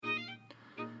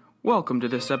Welcome to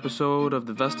this episode of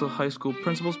the Vestal High School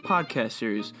Principals Podcast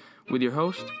Series with your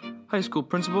host, High School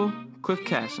Principal Cliff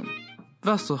Casson.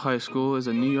 Vestal High School is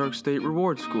a New York State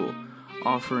reward school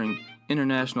offering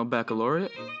International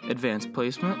Baccalaureate, Advanced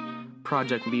Placement,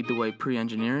 Project Lead the Way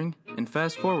Pre-Engineering, and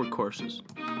Fast Forward courses.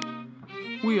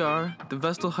 We are the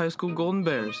Vestal High School Golden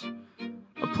Bears,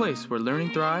 a place where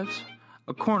learning thrives,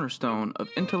 a cornerstone of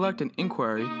intellect and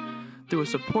inquiry through a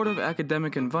supportive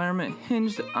academic environment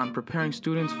hinged on preparing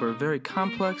students for a very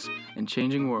complex and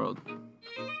changing world.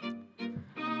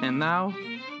 And now,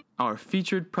 our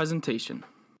featured presentation.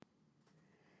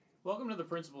 Welcome to the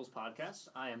Principals Podcast.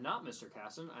 I am not Mr.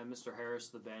 Casson. I'm Mr. Harris,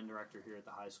 the band director here at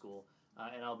the high school,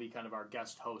 and I'll be kind of our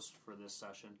guest host for this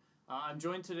session. I'm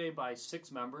joined today by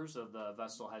 6 members of the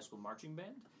Vestal High School Marching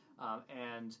Band,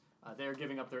 and they're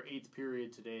giving up their 8th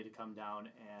period today to come down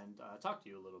and talk to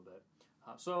you a little bit.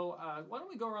 So why don't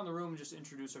we go around the room and just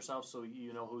introduce ourselves so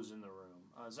you know who's in the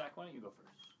room. Zach, why don't you go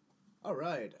first? All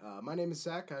right. My name is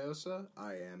Zach Cayosa.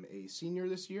 I am a senior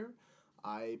this year.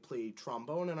 I play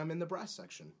trombone, and I'm in the brass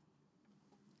section.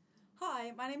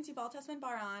 Hi, my name is Yuval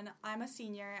Tesman-Baran. I'm a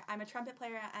senior. I'm a trumpet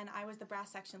player, and I was the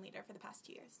brass section leader for the past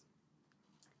 2 years.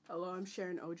 Hello, I'm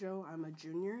Sharon Ojo. I'm a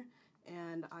junior,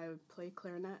 and I play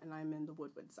clarinet, and I'm in the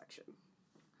woodwind section.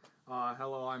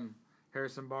 Hello, I'm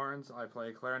Harrison Barnes. I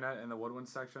play clarinet in the woodwind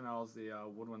section. I was the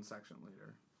woodwind section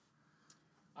leader.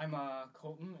 I'm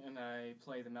Colton, and I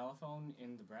play the mellophone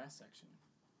in the brass section.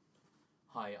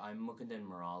 Hi, I'm Mukundan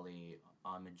Murali.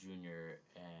 I'm a junior,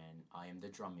 and I am the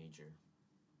drum major.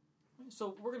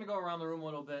 So we're going to go around the room a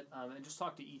little bit and just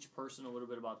talk to each person a little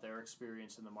bit about their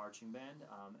experience in the marching band,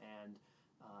 and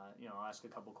I'll ask a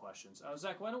couple questions.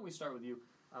 Zach, why don't we start with you?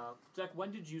 Zach,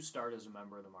 when did you start as a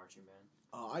member of the marching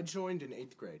band? I joined in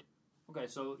 8th grade. Okay,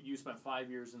 so you spent 5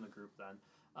 years in the group then.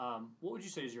 What would you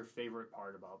say is your favorite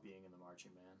part about being in the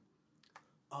marching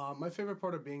band? My favorite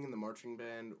part of being in the marching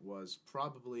band was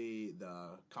probably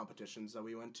the competitions that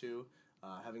we went to.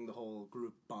 Having the whole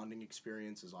group bonding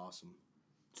experience is awesome.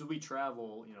 So we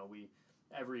travel,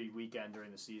 every weekend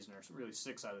during the season, or really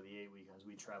 6 out of the 8 weekends,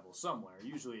 we travel somewhere.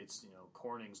 Usually it's,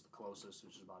 Corning's the closest,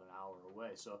 which is about an hour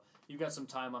away. So you've got some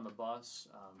time on the bus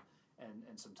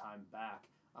and some time back.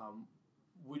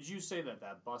 Would you say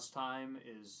that bus time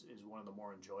is one of the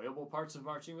more enjoyable parts of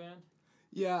marching band?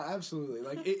 Yeah,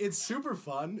 absolutely. It's super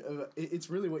fun. It's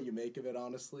really what you make of it,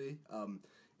 honestly.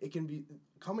 It can be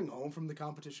coming home from the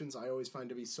competitions. I always find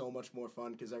to be so much more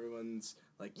fun because everyone's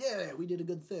like, "Yeah, we did a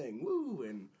good thing, woo!"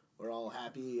 and we're all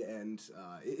happy, and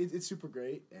it's super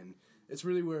great. And it's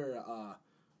really where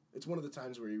it's one of the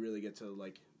times where you really get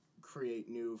to create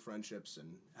new friendships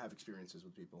and have experiences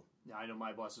with people. Yeah, I know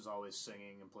my bus is always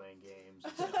singing and playing games.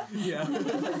 Yeah.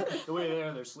 The way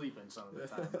they're sleeping some of the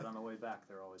time, but on the way back,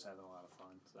 they're always having a lot of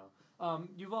fun. So,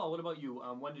 Yuval, what about you?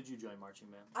 When did you join marching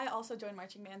band? I also joined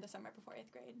marching band the summer before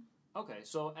 8th grade. Okay,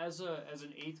 so as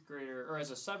an 8th grader, or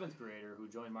as a 7th grader who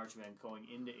joined marching band going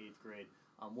into 8th grade,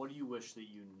 what do you wish that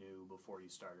you knew before you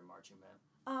started marching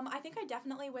band? I think I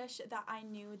definitely wish that I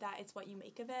knew that it's what you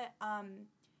make of it.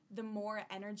 The more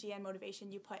energy and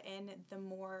motivation you put in, the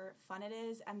more fun it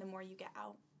is, and the more you get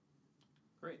out.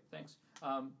 Great, thanks.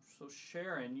 So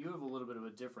Sharon, you have a little bit of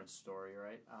a different story,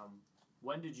 right?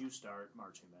 When did you start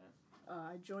marching band?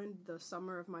 I joined the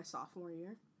summer of my sophomore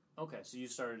year. Okay, so you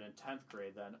started in 10th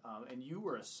grade then, and you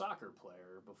were a soccer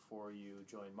player before you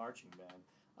joined marching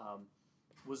band.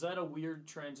 Was that a weird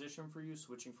transition for you,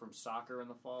 switching from soccer in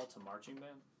the fall to marching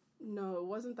band? No, it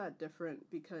wasn't that different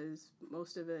because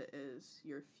most of it is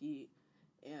your feet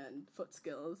and foot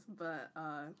skills, but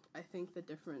I think the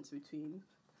difference between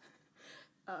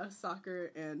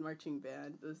soccer and marching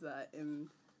band is that in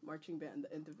marching band,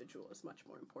 the individual is much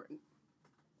more important.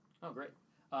 Oh, great.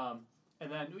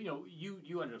 And then,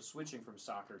 you ended up switching from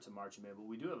soccer to marching band, but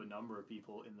we do have a number of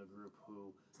people in the group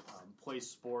who play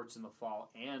sports in the fall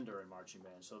and are in marching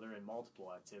band, so they're in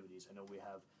multiple activities. I know we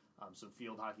have some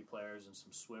field hockey players and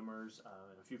some swimmers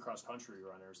and a few cross-country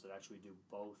runners that actually do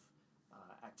both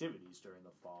activities during the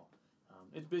fall.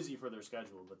 It's busy for their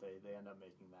schedule, but they end up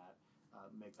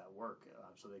make that work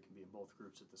so they can be in both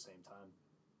groups at the same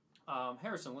time.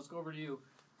 Harrison, let's go over to you.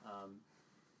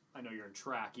 I know you're in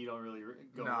track. You don't really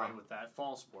go right with that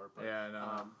fall sport. But, yeah,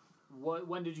 no.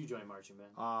 When did you join marching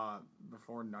band?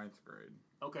 Before 9th grade.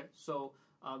 Okay, so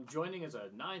joining as a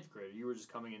 9th grader, you were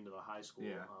just coming into the high school.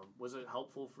 Yeah. Was it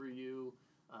helpful for you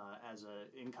as an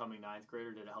incoming 9th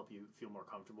grader? Did it help you feel more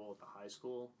comfortable at the high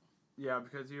school? Yeah,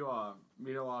 because you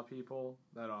meet a lot of people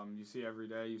that you see every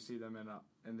day. You see them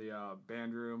in the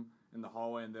band room, in the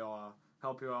hallway, and they'll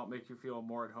help you out, make you feel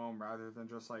more at home rather than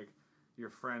just your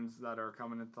friends that are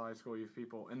coming into high school. You have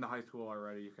people in the high school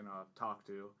already you can talk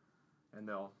to. and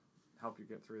they'll help you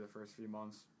get through the first few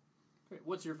months. Great.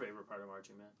 What's your favorite part of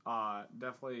marching band?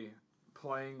 Definitely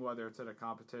playing, whether it's at a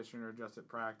competition or just at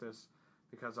practice,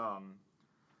 because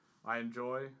I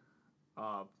enjoy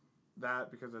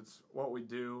that because it's what we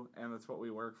do and it's what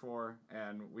we work for,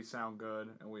 and we sound good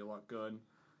and we look good.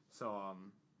 So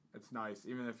it's nice,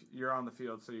 even if you're on the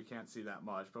field, so you can't see that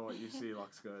much, but what you see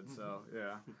looks good. So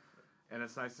yeah, and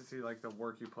it's nice to see like the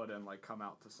work you put in like come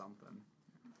out to something.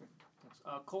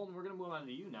 Colton, we're gonna move on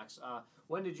to you next.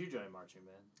 When did you join marching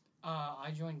band?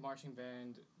 I joined marching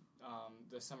band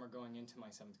the summer going into my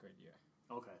 7th grade year.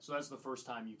 Okay, so that's the first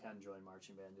time you can join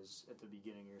marching band is at the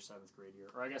beginning of your 7th grade year,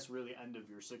 or I guess really end of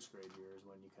your 6th grade year is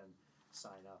when you can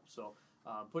sign up. So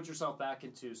put yourself back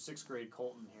into 6th grade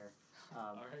Colton here.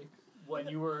 All right. When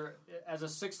you were, as a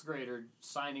 6th grader,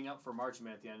 signing up for marching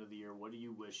band at the end of the year, what do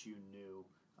you wish you knew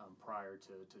prior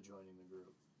to joining the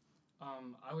group?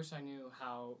 I wish I knew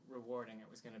how rewarding it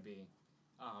was going to be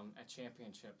at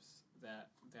championships that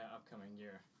upcoming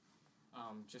year.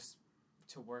 Just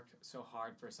to work so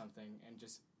hard for something and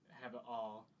just have it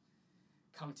all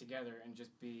come together and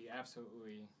just be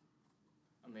absolutely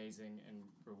amazing and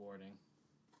rewarding.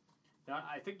 Now,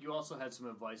 I think you also had some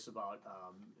advice about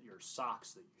your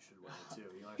socks that you should wear too.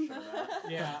 You want to share that?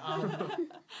 Yeah.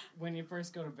 When you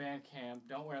first go to band camp,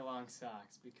 don't wear long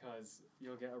socks because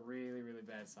you'll get a really, really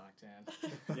bad sock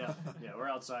tan. Yeah, we're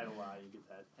outside a lot. You get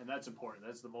that, and that's important.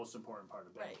 That's the most important part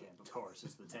of band camp, of course.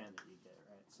 It's the tan that you get,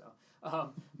 right?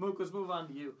 So, Mook, let's move on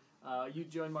to you. You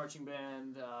joined marching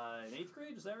band in 8th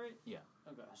grade. Is that right? Yeah.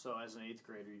 Okay. So, as an 8th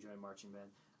grader, you joined marching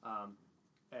band.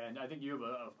 And I think you have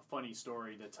a funny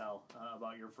story to tell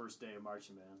about your first day of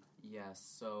marching band. Yes,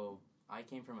 so I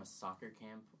came from a soccer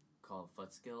camp called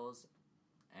Foot Skills,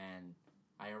 and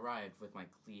I arrived with my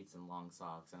cleats and long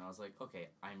socks, and I was like, okay,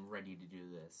 I'm ready to do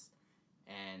this.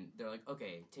 And they're like,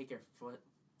 okay, take your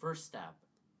first step,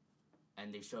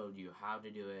 and they showed you how to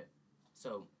do it.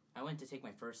 So I went to take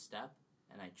my first step,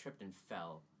 and I tripped and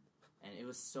fell, and it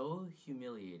was so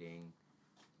humiliating.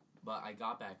 But I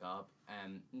got back up,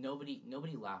 and nobody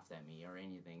laughed at me or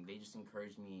anything. They just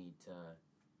encouraged me to.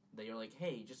 They were like,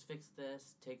 "Hey, just fix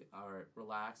this,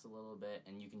 relax a little bit,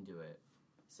 and you can do it."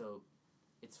 So,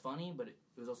 it's funny, but it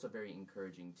was also very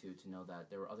encouraging too to know that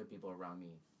there were other people around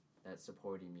me that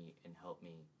supported me and helped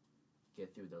me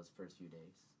get through those first few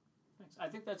days. Thanks. I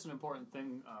think that's an important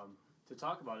thing to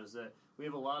talk about is that we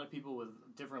have a lot of people with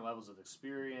different levels of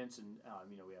experience, and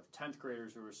we have 10th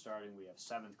graders who are starting, we have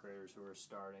 7th graders who are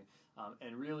starting,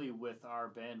 and really with our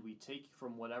band we take you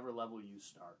from whatever level you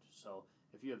start. So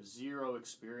if you have 0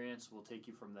 experience, we'll take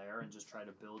you from there and just try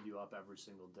to build you up every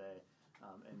single day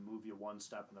and move you one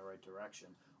step in the right direction.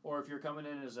 Or if you're coming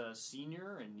in as a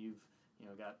senior and you've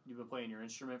been playing your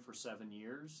instrument for 7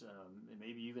 years, and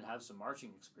maybe you even have some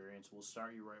marching experience, we'll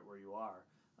start you right where you are.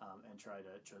 And try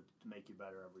to make you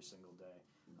better every single day.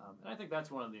 And I think that's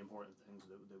one of the important things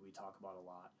that we talk about a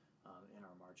lot in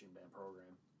our marching band program.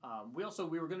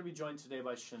 We were going to be joined today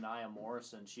by Shania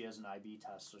Morrison. She has an IB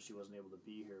test, so she wasn't able to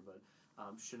be here. But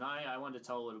Shania, I wanted to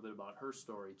tell a little bit about her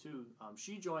story, too.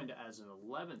 She joined as an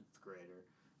 11th grader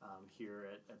here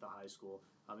at the high school.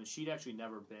 And she'd actually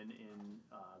never been in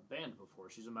band before.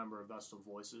 She's a member of Vestal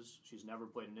Voices. She's never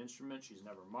played an instrument. She's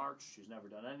never marched. She's never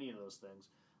done any of those things.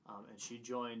 And she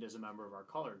joined as a member of our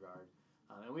color guard.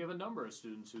 And we have a number of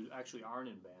students who actually aren't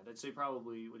in band. I'd say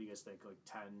probably, what do you guys think, like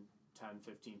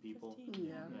 15 people? 15,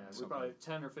 yeah. We probably have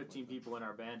 10 or 15 people in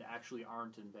our band actually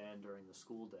aren't in band during the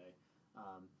school day.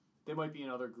 They might be in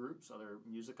other groups, other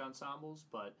music ensembles,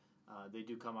 but they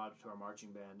do come out to our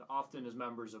marching band, often as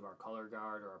members of our color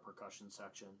guard or our percussion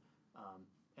section,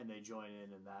 and they join in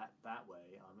that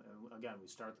way. And again, we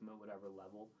start them at whatever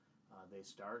level they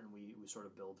start, and we sort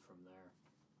of build from there.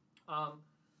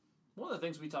 One of the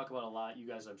things we talk about a lot, you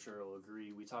guys I'm sure will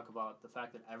agree, we talk about the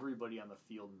fact that everybody on the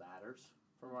field matters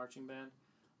for marching band.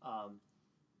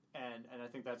 And I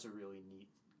think that's a really neat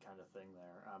kind of thing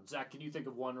there. Zach, can you think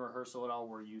of one rehearsal at all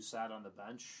where you sat on the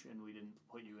bench and we didn't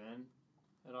put you in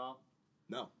at all?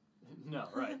 No. No,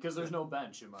 right, because there's no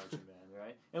bench in marching band,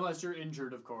 right? Unless you're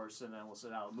injured, of course, and then we'll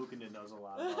sit out. Mukundin knows a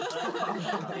lot about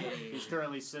that. He's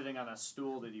currently sitting on a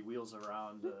stool that he wheels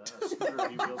around, a scooter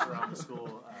he wheels around the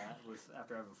school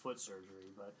after having foot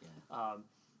surgery. But,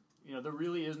 there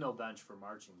really is no bench for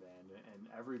marching band, and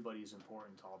everybody's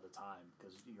important all the time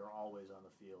because you're always on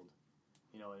the field.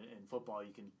 In football,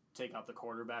 you can take out the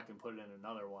quarterback and put it in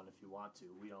another one if you want to.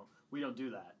 We don't do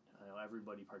that.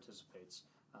 Everybody participates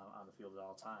on the field at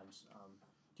all times.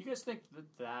 Do you guys think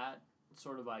that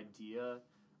sort of idea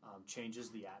changes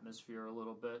the atmosphere a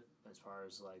little bit as far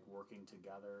as like working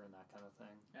together and that kind of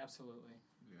thing? Absolutely.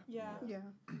 Yeah.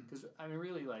 Because I mean,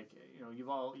 really, like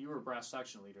you were brass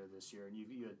section leader this year, and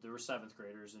there were 7th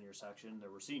graders in your section,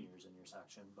 there were seniors in your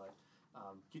section, but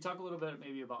can you talk a little bit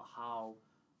maybe about how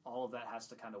all of that has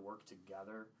to kind of work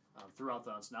together throughout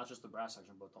not just the brass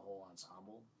section, but the whole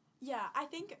ensemble? Yeah, I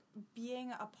think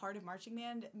being a part of marching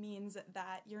band means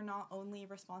that you're not only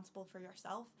responsible for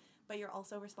yourself, but you're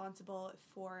also responsible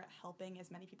for helping as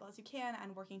many people as you can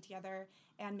and working together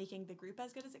and making the group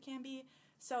as good as it can be.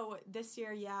 So this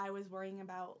year, I was worrying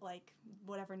about like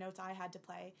whatever notes I had to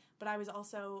play, but I was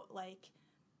also like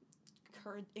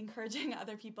encouraging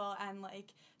other people and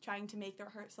like trying to make the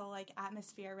rehearsal like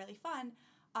atmosphere really fun.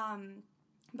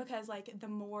 Because like the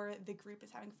more the group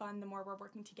is having fun, the more we're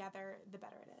working together, the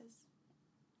better it is.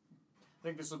 I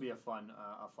think this will be a fun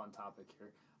topic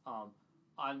here.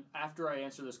 After I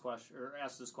answer this question or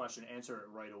ask this question, answer it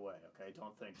right away. Okay,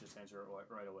 don't think, just answer it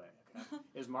right away. Okay,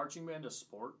 is marching band a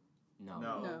sport?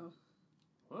 No.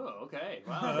 Oh, okay.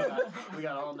 Wow, we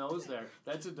got all no's there.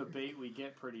 That's a debate we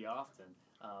get pretty often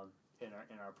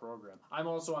in our program. I'm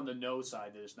also on the no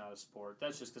side that it's not a sport.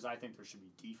 That's just because I think there should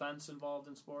be defense involved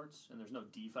in sports, and there's no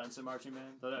defense in marching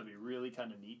band. So that'd be really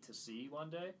kind of neat to see one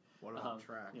day. What about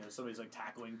track? Somebody's like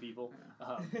tackling people,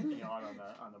 out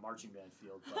on the marching band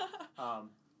field. But,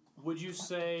 would you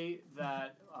say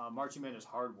that marching band is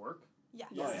hard work?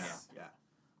 Yes. Yeah.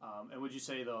 And would you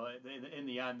say though, in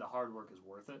the end, the hard work is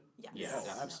worth it? Yes.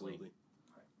 Yeah, Absolutely.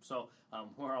 So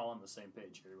we're all on the same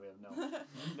page here. We have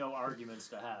no arguments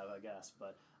to have, I guess.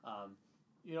 But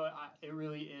it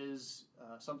really is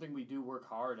something we do work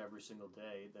hard every single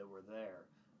day that we're there.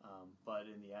 But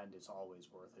in the end, it's always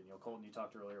worth it. Colton, you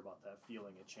talked earlier about that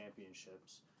feeling at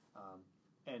championships,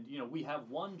 and we have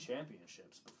won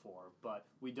championships before, but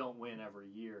we don't win every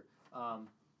year.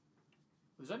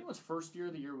 Was anyone's first year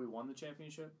the year we won the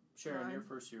championship? Sharon, your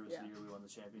first year was the year we won the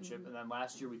championship, and then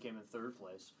last year we came in 3rd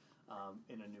place.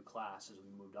 In a new class as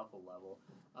we moved up a level.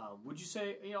 Would you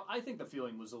say, I think the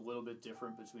feeling was a little bit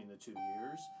different between the 2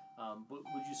 years, but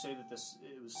would you say that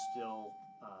it was still,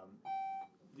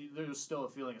 there was still a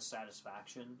feeling of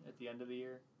satisfaction at the end of the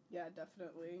year? Yeah,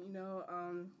 definitely.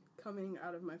 Coming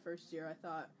out of my first year, I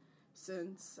thought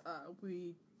since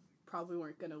we probably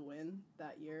weren't going to win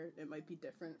that year, it might be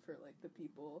different for like the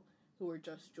people who were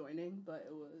just joining, but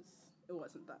it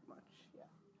wasn't that much, yeah.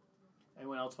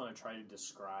 Anyone else want to try to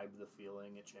describe the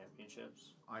feeling at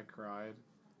championships? I cried.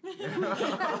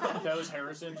 That was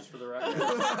Harrison, just for the record.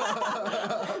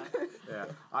 Yeah.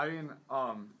 I mean,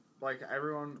 like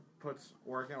everyone puts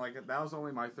work in. Like that was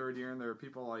only my 3rd year, and there are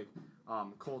people like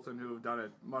Colton who have done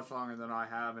it much longer than I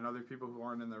have, and other people who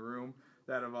aren't in the room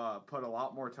that have put a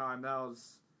lot more time. That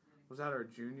was that our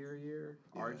junior year?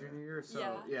 Yeah. Our junior year? So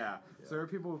yeah. So there are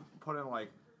people who put in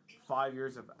like 5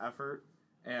 years of effort,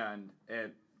 and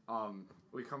it.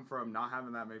 We come from not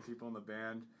having that many people in the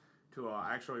band to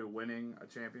actually winning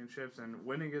championships, and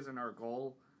winning isn't our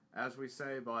goal, as we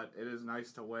say, but it is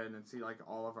nice to win and see like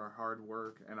all of our hard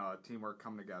work and teamwork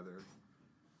come together.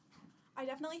 I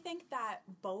definitely think that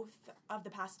both of the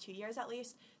past 2 years, at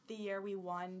least, the year we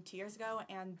won 2 years ago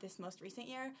and this most recent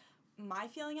year, my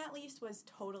feeling at least was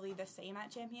totally the same at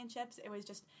championships. It was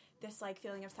just this like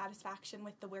feeling of satisfaction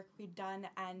with the work we'd done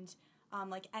and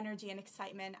like energy and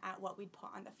excitement at what we'd put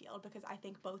on the field, because I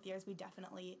think both years we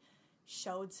definitely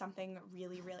showed something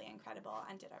really, really incredible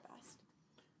and did our best.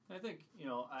 I think,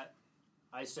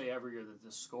 I say every year that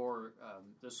the score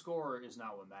is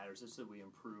not what matters. It's that we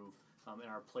improve,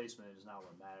 and our placement is not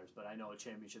what matters. But I know at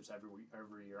championships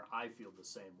every year I feel the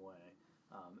same way.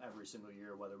 Every single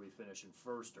year, whether we finish in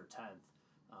 1st or 10th.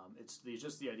 It's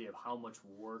just the idea of how much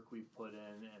work we've put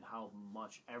in and how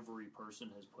much every person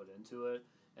has put into it.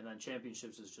 And then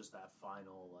championships is just that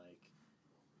final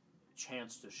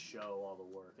chance to show all the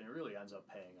work, and it really ends up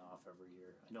paying off every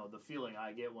year. I know the feeling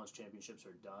I get once championships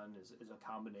are done is a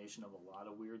combination of a lot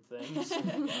of weird things,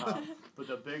 but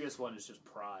the biggest one is just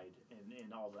pride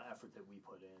in all the effort that we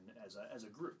put in as a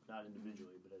group, not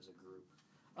individually, but as a group.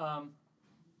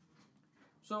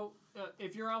 So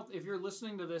if you're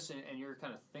listening to this and you're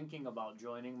kind of thinking about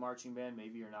joining marching band,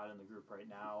 maybe you're not in the group right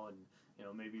now, and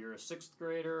maybe you're a 6th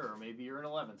grader or maybe you're an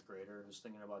 11th grader who's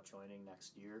thinking about joining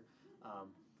next year.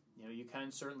 You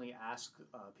can certainly ask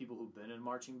people who've been in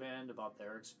marching band about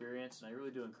their experience, and I really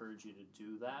do encourage you to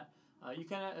do that. You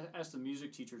can ask the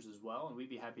music teachers as well, and we'd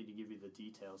be happy to give you the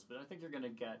details. But I think you're going to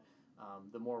get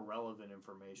the more relevant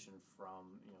information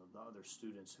from the other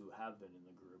students who have been in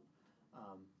the group.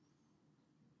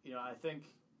 I think,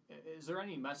 is there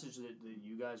any message that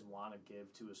you guys want to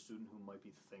give to a student who might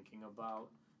be thinking about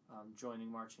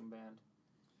joining marching band?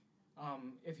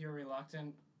 If you're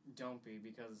reluctant, don't be,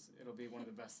 because it'll be one of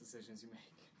the best decisions you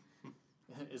make.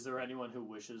 Is there anyone who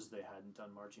wishes they hadn't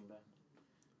done marching band?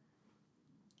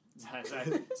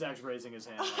 Zach's raising his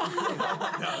hand.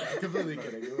 No, completely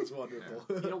kidding. It was wonderful.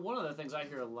 One of the things I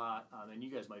hear a lot, and you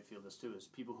guys might feel this too, is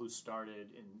people who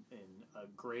started in a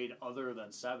grade other than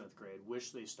 7th grade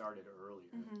wish they started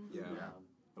earlier. Mm-hmm. Yeah.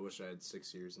 I wish I had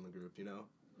 6 years in the group, Yeah,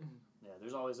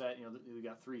 there's always that. We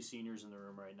got 3 seniors in the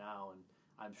room right now, and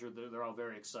I'm sure they're all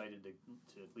very excited to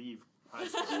leave high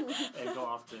school and go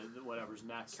off to whatever's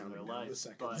next in their life.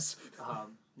 But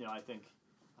I think,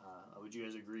 would you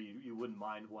guys agree you wouldn't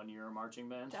mind 1 year of marching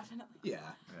band? Definitely.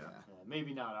 Yeah.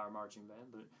 Maybe not our marching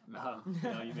band, but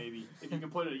you maybe if you can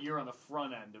put a year on the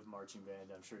front end of marching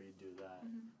band, I'm sure you'd do that.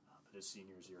 Mm-hmm. But as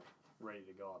seniors, you're ready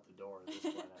to go out the door at this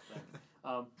point, I think.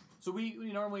 So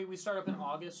we normally start up in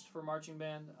August for marching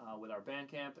band with our band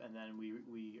camp, and then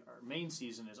our main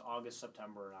season is August,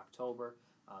 September, and October.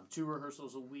 2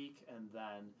 rehearsals a week, and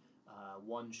then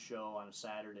 1 show on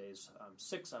Saturdays,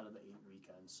 6 out of the 8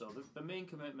 weekends. So the main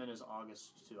commitment is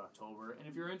August to October. And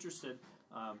if you're interested,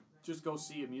 just go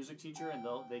see a music teacher, and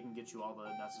they can get you all the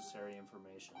necessary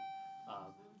information.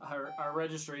 Our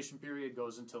registration period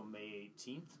goes until May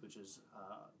 18th, which is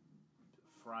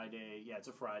Friday. Yeah, it's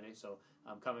a Friday, so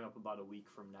coming up about a week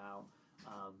from now.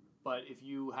 But if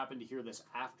you happen to hear this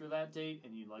after that date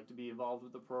and you'd like to be involved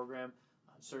with the program,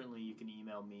 certainly you can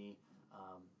email me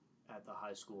at the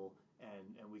high school,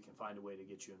 and we can find a way to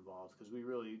get you involved, because we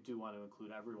really do want to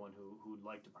include everyone who'd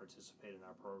like to participate in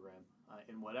our program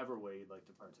in whatever way you'd like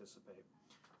to participate.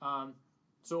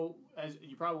 So as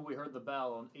you probably heard the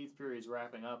bell, on 8th period's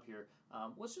wrapping up here.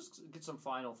 Let's just get some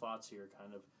final thoughts here,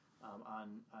 kind of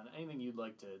on anything you'd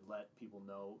like to let people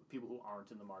know, people who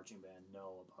aren't in the marching band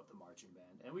know about the marching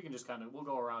band. And we can just we'll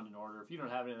go around in order. If you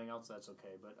don't have anything else, that's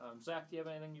okay. But Zach, do you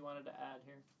have anything you wanted to add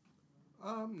here?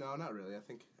 No, not really. I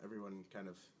think everyone kind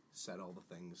of said all the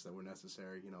things that were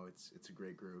necessary. It's a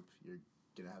great group. You're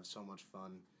going to have so much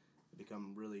fun. You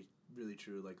become really, really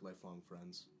true, lifelong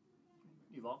friends.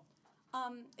 Yvonne?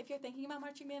 If you're thinking about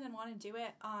marching band and want to do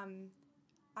it,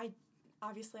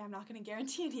 Obviously, I'm not going to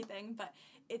guarantee anything, but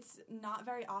it's not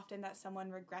very often that someone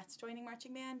regrets joining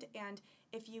marching band, and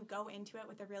if you go into it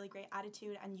with a really great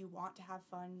attitude and you want to have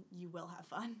fun, you will have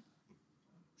fun.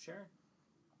 Sharon?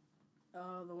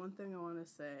 The one thing I want to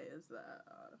say is that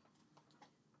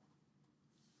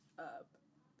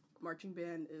marching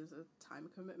band is a time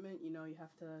commitment. You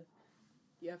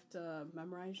have to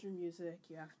memorize your music.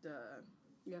 You have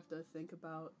to think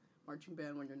about marching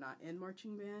band when you're not in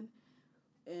marching band.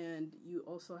 And you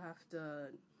also have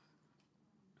to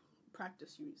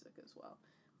practice your music as well.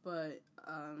 But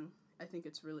I think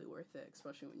it's really worth it,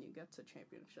 especially when you get to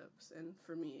championships. And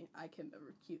for me, I can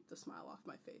never keep the smile off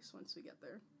my face once we get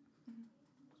there. Mm-hmm.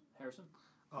 Harrison?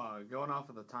 Going off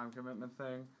of the time commitment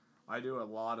thing, I do a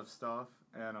lot of stuff,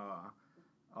 and I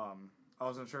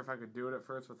wasn't sure if I could do it at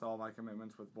first with all my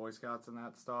commitments with Boy Scouts and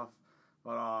that stuff.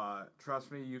 But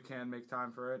trust me, you can make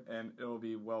time for it, and it will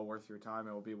be well worth your time.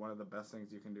 It will be one of the best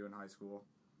things you can do in high school.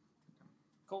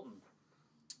 Colton?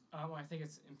 I think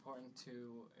it's important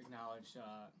to acknowledge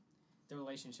the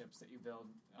relationships that you build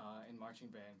in marching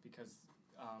band, because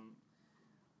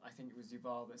I think it was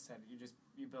Yuval that said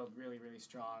you build really, really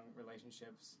strong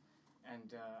relationships,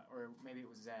 and or maybe it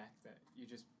was Zach, that you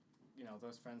just,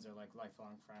 those friends are like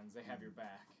lifelong friends. They have your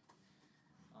back.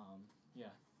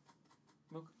 Yeah.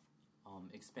 Luke?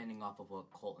 Expanding off of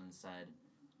what Colton said,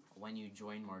 when you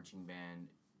join marching band,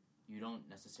 you don't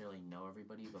necessarily know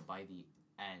everybody, but by the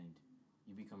end,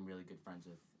 you become really good friends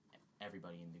with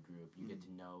everybody in the group. You get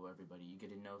to know everybody. You get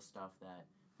to know stuff that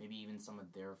maybe even some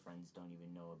of their friends don't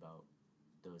even know about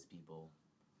those people.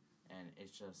 And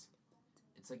it's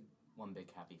like one big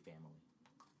happy family.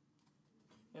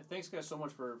 Yeah, thanks guys so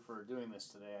much for doing this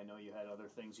today. I know you had other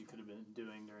things you could have been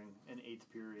doing during an 8th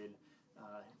period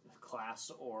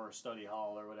class or study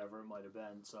hall or whatever it might have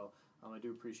been. So I do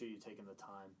appreciate you taking the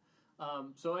time.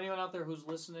 So anyone out there who's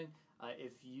listening,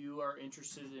 if you are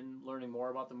interested in learning more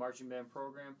about the marching band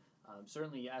program,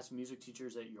 certainly ask music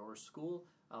teachers at your school,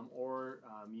 or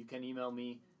you can email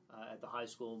me at the high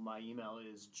school. My email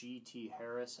is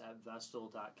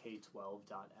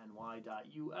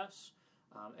gtharris@vestal.k12.ny.us.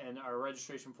 And our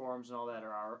registration forms and all that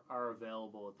are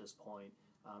available at this point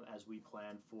as we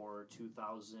plan for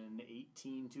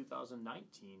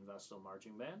 2018-2019 Vestal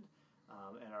Marching Band,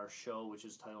 and our show, which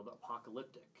is titled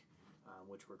Apocalyptic,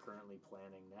 which we're currently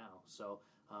planning now. So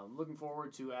Looking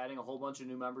forward to adding a whole bunch of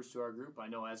new members to our group. I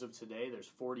know as of today, there's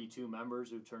 42 members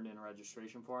who've turned in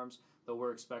registration forms, though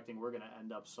we're expecting we're going to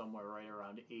end up somewhere right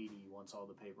around 80 once all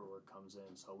the paperwork comes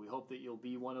in. So we hope that you'll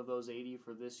be one of those 80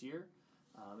 for this year.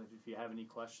 If you have any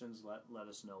questions, let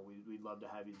us know. We'd love to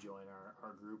have you join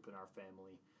our group and our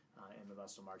family in the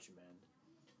Vestal Marching Band.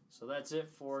 So that's it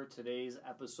for today's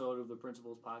episode of the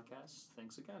Principals Podcast.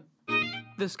 Thanks again.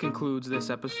 This concludes this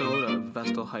episode of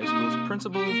Vestal High School's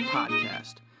Principals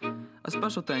Podcast. A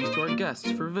special thanks to our guests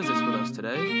for visits with us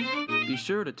today. Be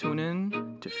sure to tune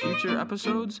in to future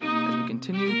episodes as we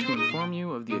continue to inform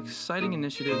you of the exciting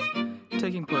initiatives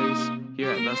taking place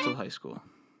here at Vestal High School.